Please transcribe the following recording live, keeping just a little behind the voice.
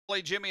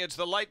Jimmy, it's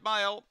the late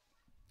mail.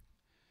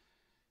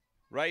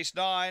 Race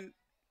 9.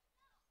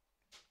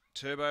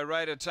 Turbo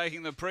Raider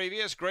taking the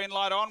previous. Green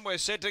light on. We're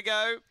set to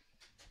go.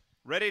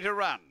 Ready to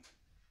run.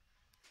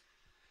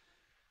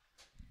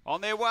 On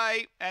their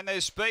way, and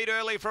there's speed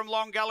early from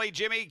Long Gully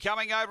Jimmy.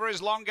 Coming over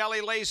is Long Gully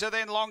Lisa,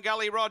 then Long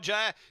Gully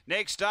Roger.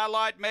 Next,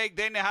 Starlight Meg,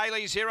 then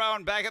Haley's Hero,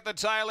 and back at the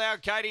tail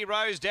out, Katie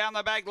Rose. Down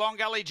the back, Long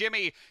Gully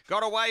Jimmy.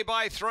 Got away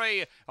by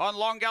 3 on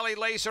Long Gully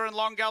Lisa and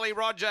Long Gully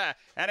Roger.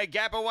 And a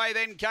gap away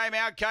then came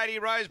out Katie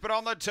Rose, but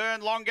on the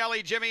turn, Long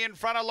Gully Jimmy in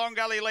front of Long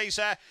Gully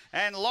Lisa.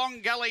 And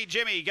Long Gully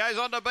Jimmy goes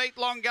on to beat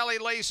Long Gully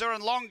Lisa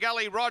and Long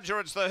Gully Roger.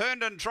 It's the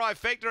Herndon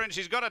trifecta, and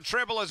she's got a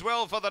treble as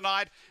well for the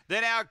night.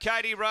 Then out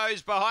Katie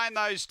Rose behind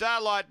those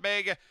Starlight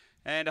Meg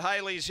and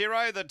Haley's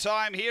Hero. The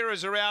time here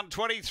is around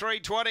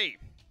 23:20.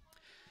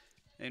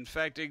 In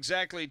fact,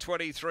 exactly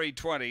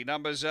 23:20.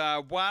 Numbers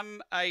are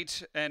 1,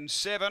 8 and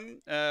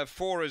 7.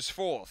 4 is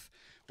fourth.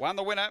 Won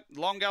the winner,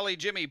 Long Gully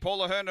Jimmy.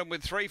 Paula Herndon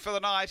with 3 for the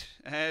night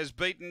has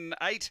beaten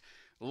 8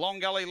 Long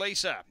Gully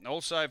Lisa.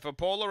 Also for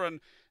Paula,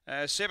 and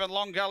 7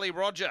 Long Gully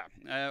Roger.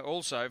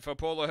 Also for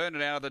Paula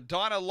Herndon out of the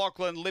Dinah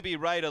Lachlan Libby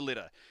Raider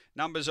litter.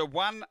 Numbers are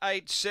 1,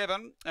 8,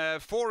 7.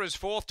 4 is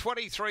fourth.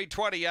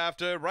 23:20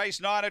 after race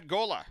 9 at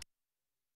Gawler.